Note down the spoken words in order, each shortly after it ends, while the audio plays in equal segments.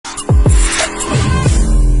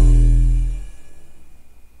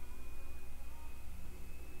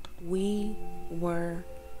were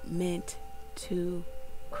meant to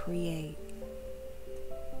create.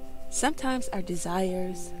 Sometimes our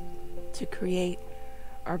desires to create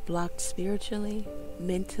are blocked spiritually,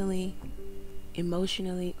 mentally,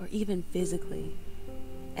 emotionally, or even physically.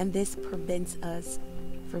 And this prevents us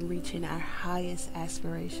from reaching our highest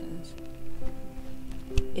aspirations.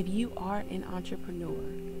 If you are an entrepreneur,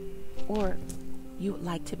 or you would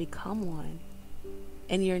like to become one,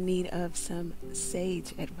 and you're in need of some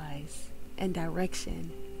sage advice and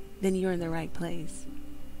direction, then you're in the right place.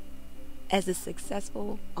 As a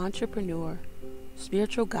successful entrepreneur,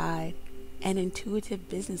 spiritual guide, and intuitive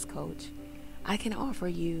business coach, I can offer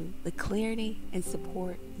you the clarity and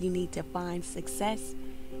support you need to find success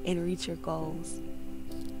and reach your goals.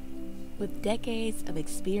 With decades of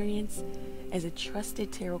experience as a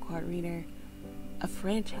trusted tarot card reader, a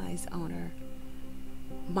franchise owner,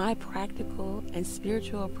 my practical and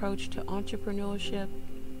spiritual approach to entrepreneurship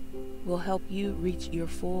will help you reach your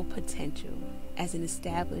full potential as an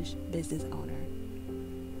established business owner.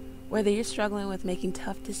 Whether you're struggling with making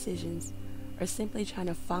tough decisions or simply trying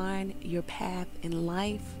to find your path in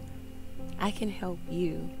life, I can help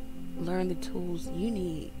you learn the tools you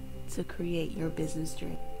need to create your business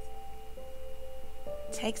dream.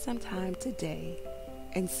 Take some time today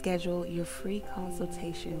and schedule your free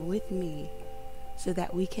consultation with me so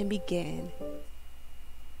that we can begin.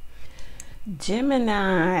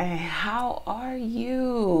 Gemini, how are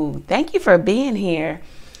you? Thank you for being here.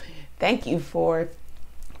 Thank you for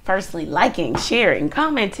firstly liking, sharing,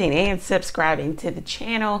 commenting, and subscribing to the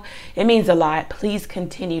channel. It means a lot. Please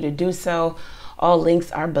continue to do so. All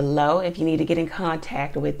links are below if you need to get in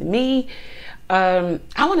contact with me. I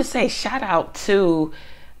want to say shout out to,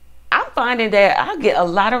 I'm finding that I get a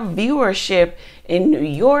lot of viewership in New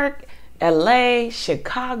York, LA,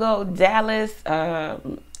 Chicago, Dallas,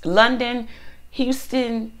 London,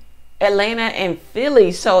 Houston, Atlanta, and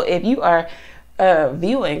Philly. So if you are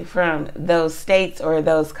viewing from those states or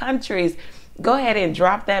those countries, go ahead and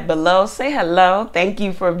drop that below. Say hello. Thank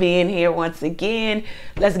you for being here once again.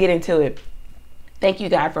 Let's get into it. Thank you,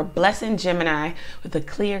 God, for blessing Gemini with a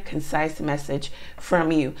clear, concise message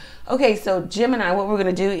from you. Okay, so Gemini, what we're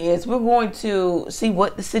going to do is we're going to see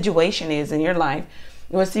what the situation is in your life.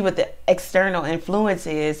 We're going to see what the external influence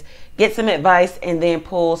is, get some advice, and then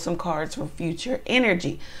pull some cards for future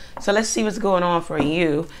energy. So let's see what's going on for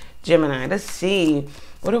you, Gemini. Let's see.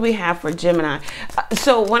 What do we have for Gemini?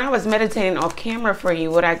 So when I was meditating off camera for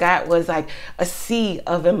you, what I got was like a sea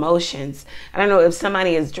of emotions. I don't know if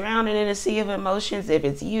somebody is drowning in a sea of emotions, if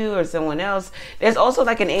it's you or someone else. There's also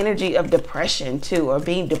like an energy of depression too, or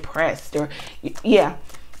being depressed, or yeah,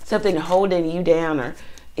 something holding you down, or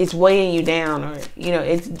it's weighing you down, or you know,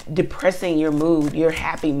 it's depressing your mood, your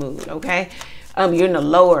happy mood. Okay. You're in a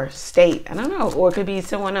lower state. I don't know. Or it could be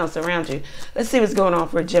someone else around you. Let's see what's going on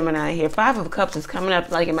for Gemini here. Five of Cups is coming up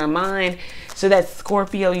like in my mind. So that's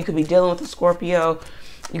Scorpio. You could be dealing with a Scorpio.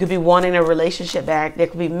 You could be wanting a relationship back. There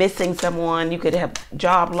could be missing someone. You could have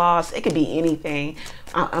job loss. It could be anything.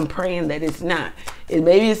 I'm praying that it's not.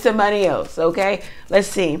 Maybe it's somebody else. Okay. Let's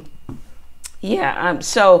see. Yeah.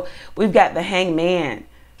 So we've got the Hangman.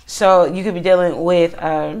 So you could be dealing with,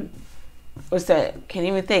 what's that? Can't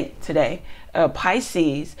even think today.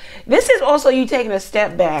 Pisces. This is also you taking a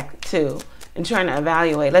step back too and trying to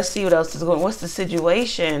evaluate. Let's see what else is going on. What's the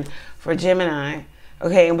situation for Gemini?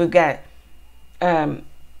 Okay, and we've got the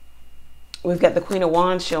Queen of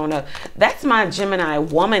Wands showing up. That's my Gemini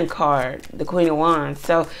woman card, the Queen of Wands.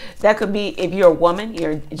 So that could be, if you're a woman,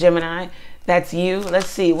 you're Gemini, that's you. Let's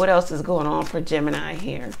see what else is going on for Gemini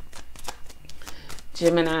here.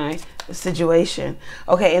 Gemini, the situation.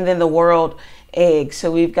 Okay, and then the World Egg.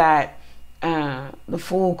 So we've got the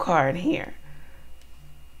Fool card here.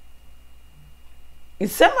 And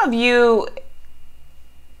some of you,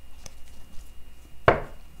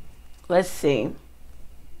 let's see.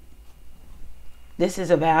 This is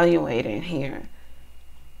evaluating here.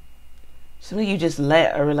 Some of you just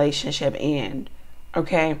let a relationship end,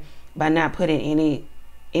 okay, by not putting any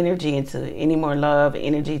energy into it, any more love,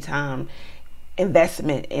 energy, time,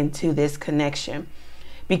 investment into this connection,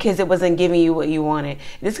 because it wasn't giving you what you wanted.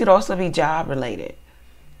 This could also be job related.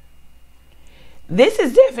 This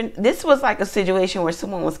is different. This was like a situation where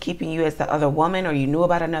someone was keeping you as the other woman, or you knew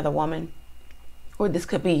about another woman, or this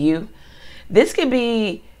could be you. This could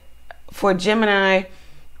be for Gemini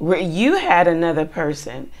where you had another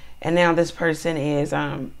person and now this person is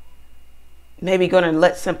maybe going to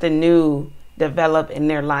let something new develop in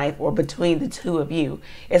their life, or between the two of you.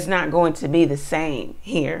 It's not going to be the same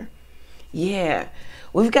here. Yeah.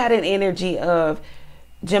 We've got an energy of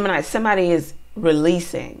Gemini. Somebody is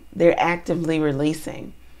releasing. They're actively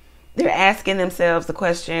releasing. They're asking themselves the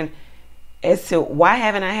question as to why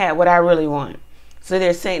haven't I had what I really want? So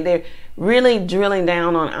they're saying, they're really drilling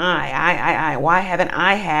down on I. Why haven't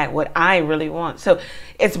I had what I really want? So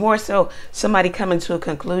it's more so somebody coming to a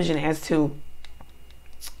conclusion as to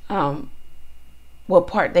what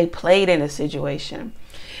part they played in a situation.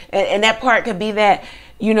 And that part could be that,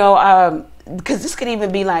 you know, because this could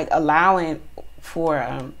even be like allowing for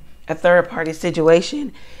a third party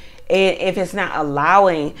situation. And if it's not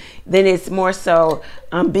allowing, then it's more so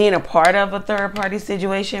being a part of a third party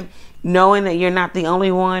situation, knowing that you're not the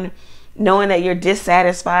only one, knowing that you're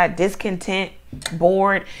dissatisfied, discontent,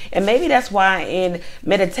 bored. And maybe that's why in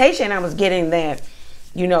meditation I was getting that,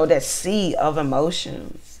 you know, that sea of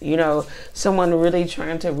emotions, you know, someone really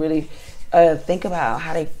trying to really think about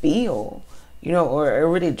how they feel, you know, or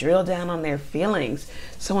really drill down on their feelings.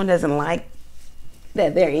 Someone doesn't like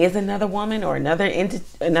that there is another woman or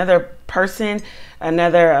another person,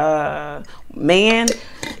 another man.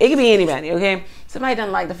 It could be anybody, okay? Somebody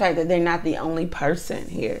doesn't like the fact that they're not the only person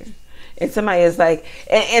here. And somebody is like,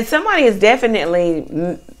 and somebody has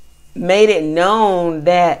definitely made it known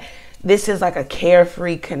that this is like a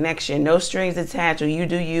carefree connection. No strings attached. Or you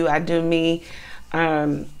do you, I do me.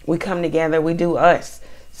 We come together, we do us.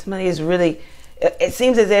 Somebody is really, it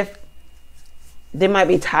seems as if they might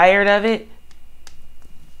be tired of it.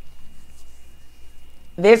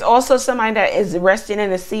 There's also somebody that is resting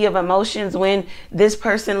in a sea of emotions when this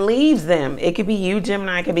person leaves them. It could be you,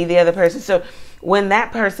 Gemini, it could be the other person. So when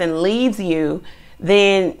that person leaves you,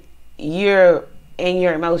 then you're in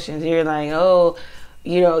your emotions. You're like, oh,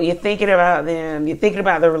 you know, you're thinking about them. You're thinking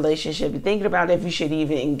about the relationship. You're thinking about if you should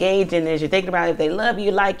even engage in this. You're thinking about if they love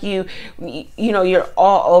you, like you. You know, you're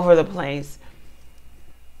all over the place.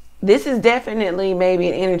 This is definitely maybe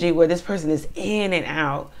an energy where this person is in and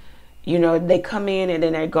out. You know, they come in and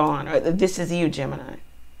then they're gone. Or this is you, Gemini.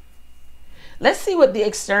 Let's see what the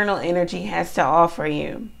external energy has to offer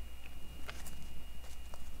you.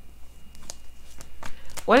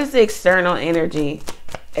 What is the external energy?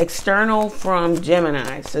 External from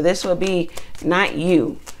Gemini. So this will be not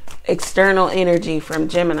you. External energy from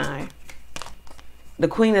Gemini. The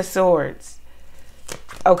Queen of Swords.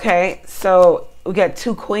 Okay, so we got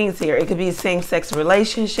two queens here. It could be a same-sex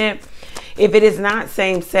relationship. If it is not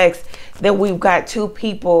same-sex, then we've got two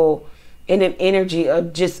people in an energy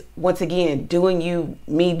of just, once again, doing you,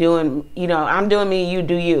 me doing, you know, I'm doing me, you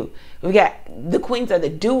do you. We got, the queens are the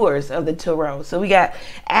doers of the tarot. So we got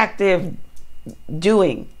active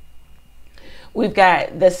doing. We've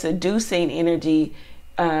got the seducing energy,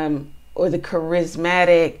 or the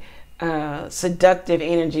charismatic, seductive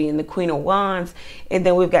energy in the Queen of Wands. And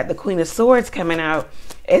then we've got the Queen of Swords coming out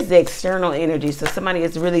as the external energy. So somebody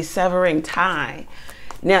is really severing tie.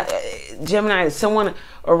 Now, Gemini, someone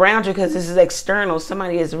around you, because this is external,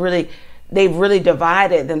 somebody is really, they've really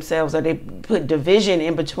divided themselves, or they put division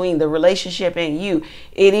in between the relationship and you.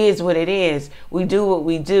 It is what it is. We do what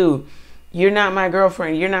we do. You're not my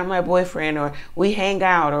girlfriend. You're not my boyfriend. Or we hang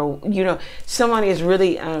out. Or, you know, somebody is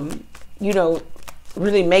really, you know,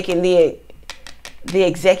 really making the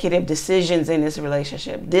executive decisions in this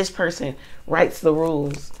relationship. This person writes the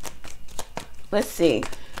rules. Let's see.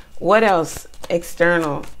 What else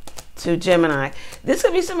external to Gemini? This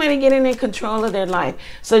could be somebody getting in control of their life.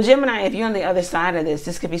 So Gemini, if you're on the other side of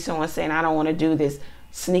this could be someone saying, I don't want to do this.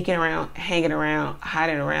 Sneaking around, hanging around,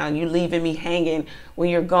 hiding around. You leaving me hanging when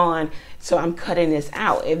you're gone. So I'm cutting this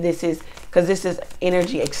out. If this is, because this is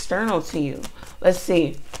energy external to you. Let's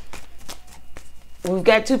see. We've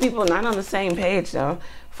got two people not on the same page though.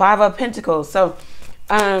 Five of Pentacles. So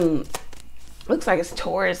looks like it's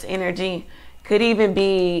Taurus energy. Could even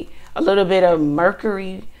be a little bit of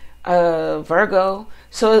Mercury, Virgo.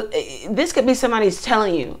 So this could be somebody's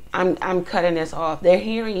telling you, I'm cutting this off. They're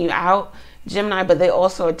hearing you out, Gemini, but they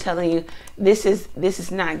also are telling you this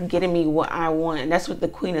is not getting me what I want. And that's what the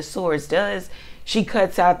Queen of Swords does. She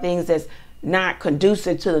cuts out things that's not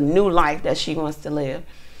conducive to the new life that she wants to live.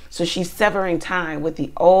 So she's severing time with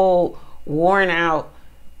the old, worn out,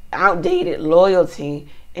 outdated loyalty,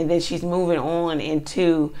 and then she's moving on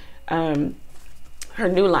into her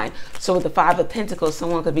new life. So with the Five of Pentacles,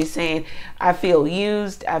 someone could be saying, I feel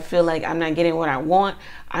used. I feel like I'm not getting what I want.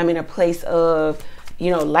 I'm in a place of,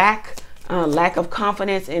 you know, lack of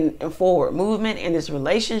confidence and forward movement in this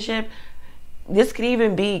relationship. This could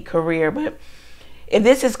even be career, but if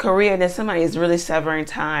this is career, then somebody is really severing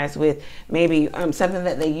ties with maybe something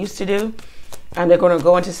that they used to do. They're going to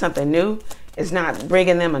go into something new. It's not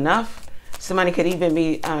bringing them enough. Somebody could even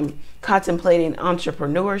be contemplating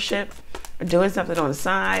entrepreneurship, or doing something on the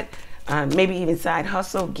side, maybe even side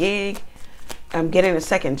hustle, gig, getting a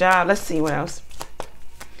second job. Let's see what else.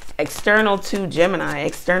 External to Gemini,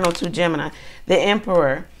 external to Gemini, the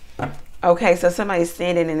Emperor. Okay, so somebody's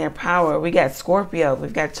standing in their power. We got Scorpio,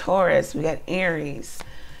 we've got Taurus, we got Aries.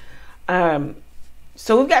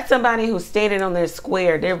 So we've got somebody who's standing on their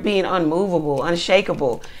square. They're being unmovable,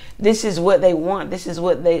 unshakable. This is what they want. This is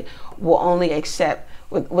what they will only accept,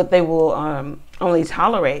 what they will only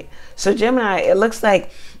tolerate. So Gemini, it looks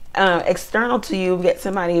like external to you, we get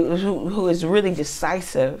somebody who is really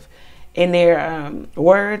decisive in their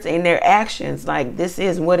words and their actions. Like, this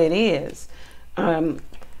is what it is.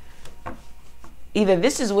 Either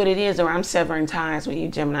this is what it is, or I'm severing ties with you,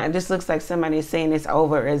 Gemini. This looks like somebody is saying it's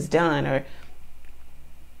over, it's done, or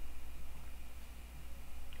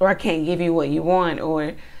I can't give you what you want,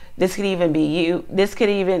 or this could even be you. This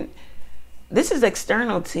is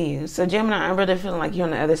external to you. So Gemini, I'm really feeling like you're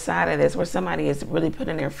on the other side of this, where somebody is really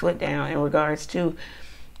putting their foot down in regards to,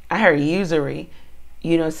 I heard usury.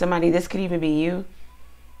 You know, somebody, this could even be you.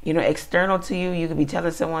 You know, external to you, you could be telling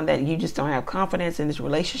someone that you just don't have confidence in this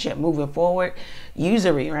relationship moving forward.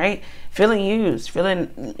 Usury, right? Feeling used,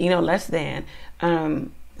 feeling, you know, less than.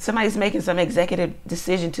 Somebody's making some executive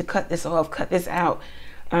decision to cut this off, cut this out.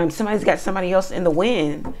 Somebody's got somebody else in the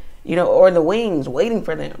wind, you know, or in the wings waiting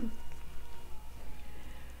for them.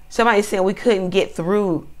 Somebody's saying we couldn't get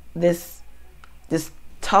through this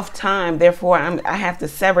tough time, therefore I have to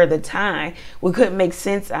sever the tie. We couldn't make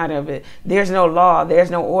sense out of it. There's no law,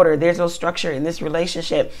 there's no order, there's no structure in this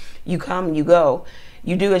relationship. You come, you go.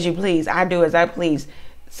 You do as you please, I do as I please.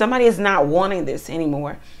 Somebody is not wanting this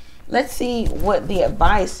anymore. Let's see what the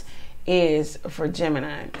advice is for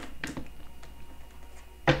Gemini.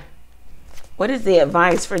 What is the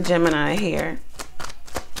advice for Gemini here?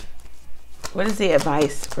 What is the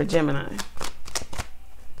advice for Gemini?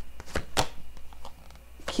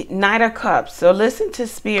 Knight of Cups. So listen to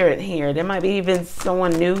Spirit here. There might be even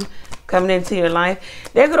someone new coming into your life.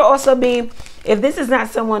 There could also be, if this is not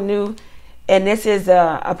someone new and this is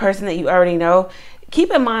a person that you already know,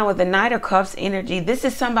 keep in mind with the Knight of Cups energy, this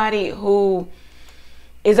is somebody who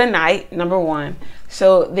is a knight, number one.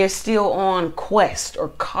 So they're still on quest or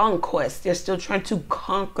conquest. They're still trying to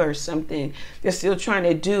conquer something. They're still trying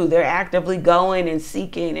to do. They're actively going and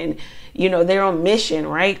seeking, and, you know, they're on mission,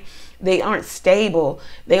 right? They aren't stable.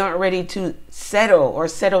 They aren't ready to settle or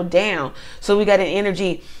settle down. So we got an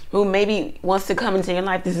energy who maybe wants to come into your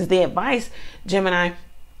life. This is the advice, Gemini.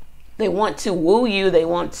 They want to woo you. They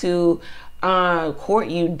want to court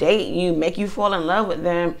you, date you, make you fall in love with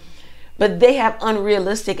them. But they have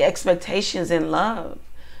unrealistic expectations in love,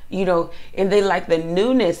 you know, and they like the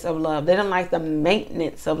newness of love. They don't like the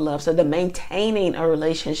maintenance of love. So the maintaining a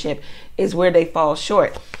relationship is where they fall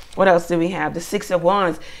short. What else do we have? The Six of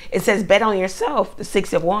Wands. It says bet on yourself. The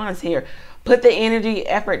Six of Wands here. Put the energy,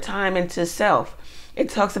 effort, time into self. It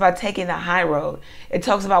talks about taking the high road. It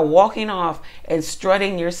talks about walking off and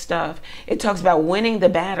strutting your stuff. It talks about winning the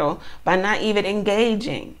battle by not even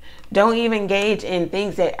engaging. Don't even engage in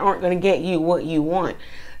things that aren't going to get you what you want.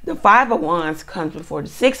 The Five of Wands comes before the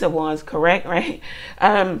Six of Wands, correct? Right?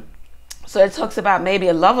 So it talks about maybe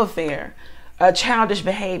a love affair, childish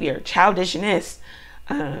behavior, childishness.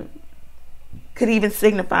 Could even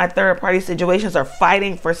signify third-party situations or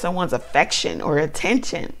fighting for someone's affection or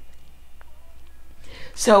attention.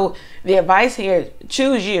 So the advice here,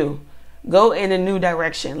 choose you. Go in a new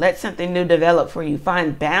direction. Let something new develop for you.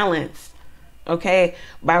 Find balance, okay,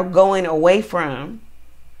 by going away from.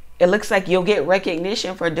 It looks like you'll get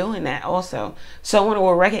recognition for doing that also. Someone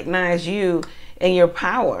will recognize you and your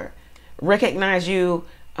power. Recognize you.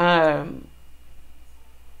 You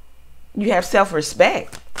have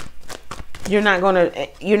self-respect. You're not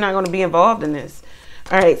gonna be involved in this.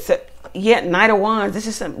 All right, so yeah, Knight of Wands. This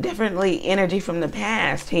is some definitely energy from the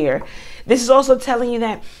past here. This is also telling you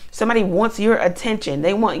that somebody wants your attention.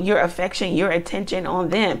 They want your affection, your attention on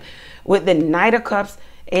them. With the Knight of Cups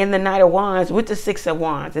and the Knight of Wands, with the Six of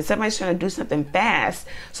Wands, and somebody's trying to do something fast.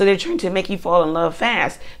 So they're trying to make you fall in love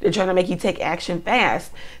fast. They're trying to make you take action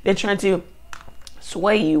fast. They're trying to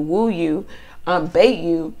sway you, woo you, bait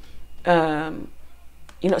you,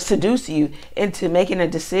 you know, seduce you into making a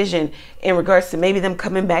decision in regards to maybe them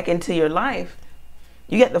coming back into your life.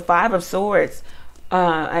 You get the Five of Swords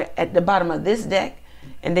at the bottom of this deck,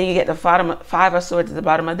 and then you get the Five of Swords at the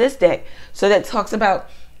bottom of this deck. So that talks about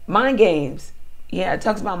mind games. Yeah, it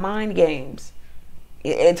talks about mind games.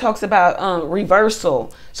 It talks about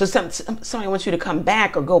reversal. So somebody wants you to come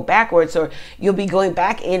back or go backwards, or you'll be going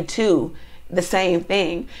back into the same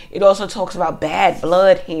thing. It also talks about bad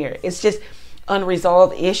blood here. It's just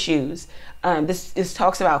unresolved issues. This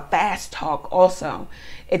talks about fast talk also.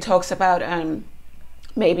 It talks about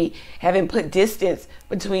maybe having put distance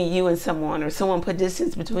between you and someone, or someone put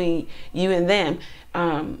distance between you and them.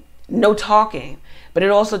 No talking. But it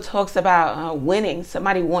also talks about winning.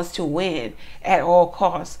 Somebody wants to win at all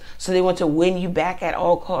costs. So they want to win you back at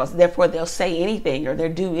all costs. Therefore, they'll say anything, or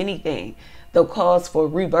they'll do anything. They'll cause for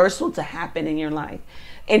reversal to happen in your life.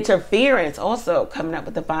 Interference also coming up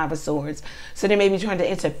with the Five of Swords. So they may be trying to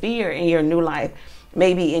interfere in your new life.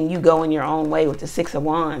 Maybe in you going your own way with the Six of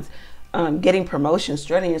Wands. Getting promotion,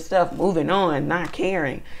 strutting your stuff, moving on, not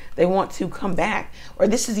caring. They want to come back. Or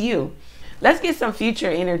this is you. Let's get some future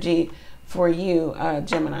energy for you,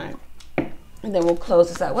 Gemini. And then we'll close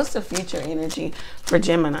this out. What's the future energy for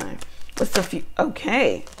Gemini? What's the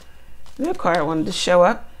okay. The card wanted to show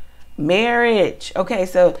up. Marriage. Okay,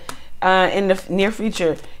 so in the near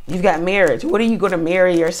future, you've got marriage. What are you going to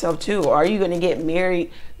marry yourself to? Or are you going to get married,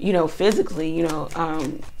 you know, physically, you know,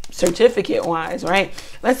 certificate wise, right?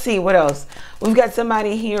 Let's see what else. We've got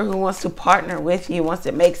somebody here who wants to partner with you, wants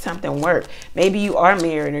to make something work. Maybe you are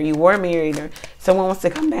married, or you were married, or someone wants to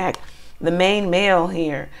come back. The main male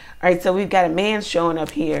here. All right, so we've got a man showing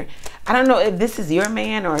up here. I don't know if this is your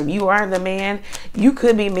man or if you are the man. You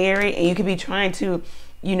could be married, and you could be trying to,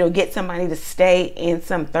 you know, get somebody to stay in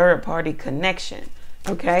some third party connection.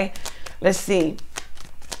 Okay, let's see.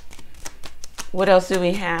 What else do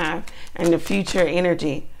we have in the future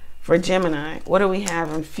energy for Gemini? What do we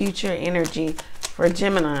have in future energy for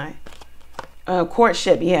Gemini?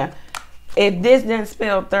 Courtship, yeah. If this doesn't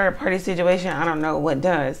spell third party situation, I don't know what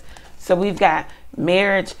does. So we've got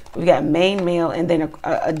marriage, we've got main male, and then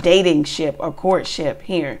a dating ship or courtship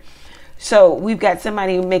here. So we've got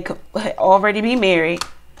somebody who may already be married,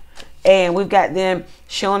 and we've got them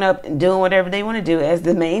showing up and doing whatever they want to do as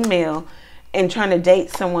the main male and trying to date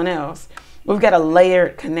someone else. We've got a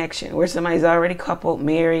layered connection where somebody's already coupled,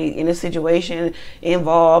 married, in a situation,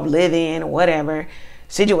 involved, live in, whatever,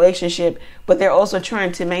 situationship, but they're also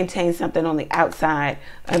trying to maintain something on the outside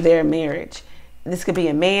of their marriage. This could be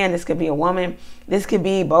a man, this could be a woman, this could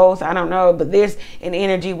be both, I don't know, but there's an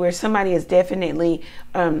energy where somebody is definitely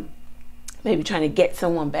maybe trying to get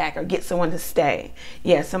someone back or get someone to stay.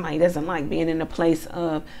 Yeah, somebody doesn't like being in a place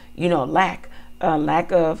of, you know, lack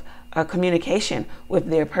of communication with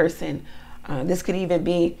their person. This could even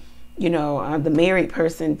be, you know, the married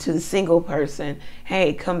person to the single person.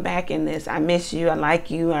 Hey, come back in this. I miss you. I like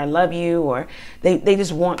you. I love you. Or they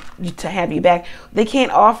just want you to have you back. They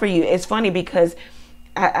can't offer you. It's funny because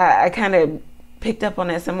I kind of picked up on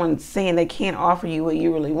that. Someone saying they can't offer you what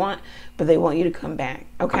you really want, but they want you to come back.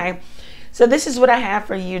 Okay. So this is what I have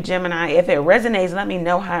for you, Gemini. If it resonates, let me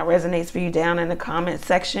know how it resonates for you down in the comment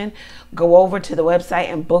section. Go over to the website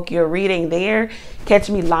and book your reading there. Catch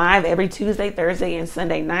me live every Tuesday, Thursday, and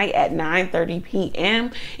Sunday night at 9:30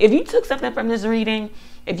 p.m. If you took something from this reading,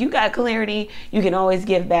 if you got clarity, you can always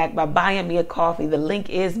give back by buying me a coffee. The link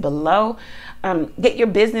is below. Get your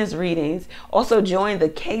business readings. Also join the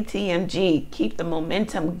KTMG. Keep the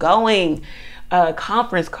momentum going.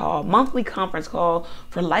 Conference call, monthly conference call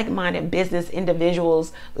for like-minded business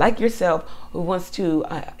individuals like yourself who wants to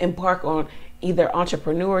embark on either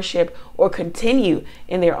entrepreneurship or continue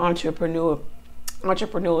in their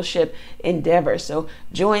entrepreneurship endeavor. So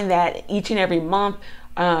join that each and every month.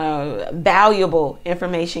 Valuable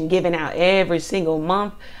information given out every single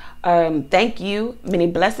month. Thank you. Many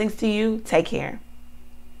blessings to you. Take care.